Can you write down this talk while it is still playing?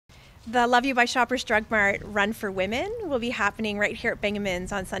The Love You by Shoppers Drug Mart Run for Women will be happening right here at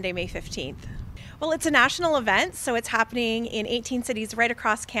Bingemans on Sunday, May 15th. Well, it's a national event, so it's happening in 18 cities right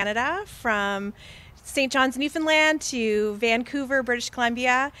across Canada, from St. John's, Newfoundland to Vancouver, British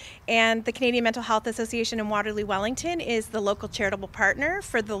Columbia, and the Canadian Mental Health Association in Waterloo-Wellington is the local charitable partner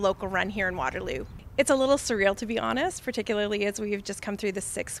for the local run here in Waterloo. It's a little surreal, to be honest, particularly as we've just come through the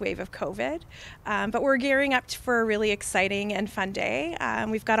sixth wave of COVID. But we're gearing up for a really exciting and fun day.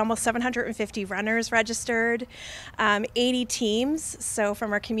 We've got almost 750 runners registered, 80 teams, so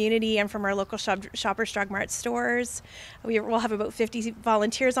from our community and from our local Shoppers Drug Mart stores. We'll have about 50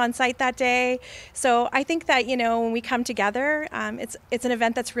 volunteers on site that day. So I think that, when we come together, it's an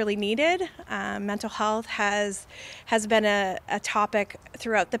event that's really needed. Mental health has been a topic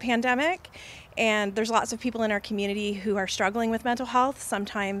throughout the pandemic. And there's lots of people in our community who are struggling with mental health,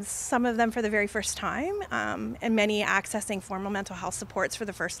 sometimes some of them for the very first time, and many accessing formal mental health supports for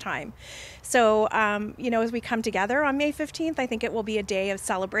the first time. So, as we come together on May 15th, I think it will be a day of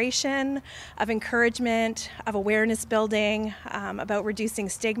celebration, of encouragement, of awareness building, about reducing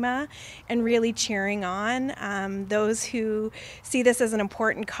stigma, and really cheering on those who see this as an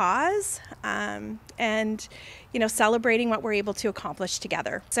important cause, and celebrating what we're able to accomplish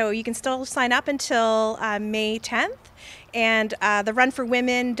together. So you can still sign up until May 10th, and the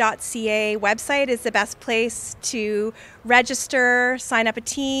runforwomen.ca website is the best place to register, sign up a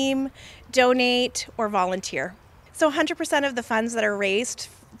team, donate, or volunteer. So 100% of the funds that are raised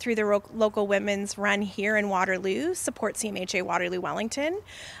through the local women's run here in Waterloo support CMHA Waterloo-Wellington.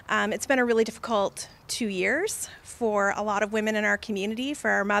 It's been a really difficult 2 years for a lot of women in our community, for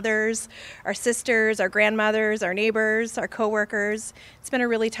our mothers, our sisters, our grandmothers, our neighbors, our co-workers. It's been a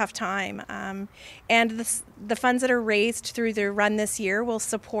really tough time. And the funds that are raised through the run this year will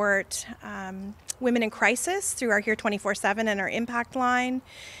support women in crisis through our Here 24/7 and our Impact line,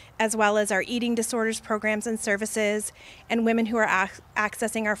 as well as our eating disorders programs and services, and women who are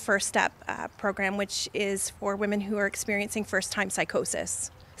accessing our First Step program, which is for women who are experiencing first-time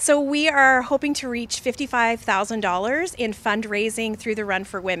psychosis. So we are hoping to reach $55,000 in fundraising through the Run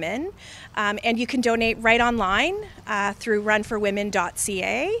for Women, and you can donate right online through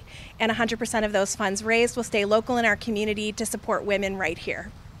runforwomen.ca, and 100% of those funds raised will stay local in our community to support women right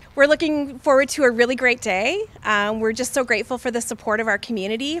here. We're looking forward to a really great day. We're just so grateful for the support of our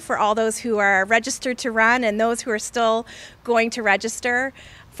community, for all those who are registered to run and those who are still going to register,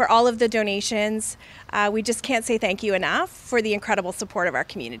 for all of the donations. We just can't say thank you enough for the incredible support of our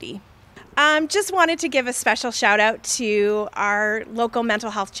community. Just wanted to give a special shout out to our local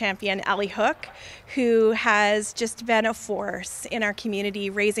mental health champion, Ellie Hook, who has just been a force in our community,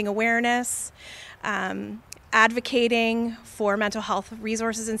 raising awareness, advocating for mental health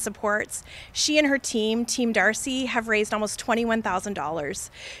resources and supports. She and her team, Team Darcy, have raised almost $21,000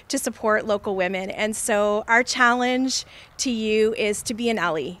 to support local women. And so our challenge to you is to be an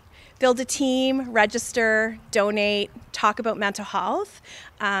Ellie. Build a team, register, donate, talk about mental health,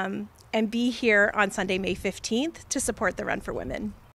 and be here on Sunday, May 15th to support the Run for Women.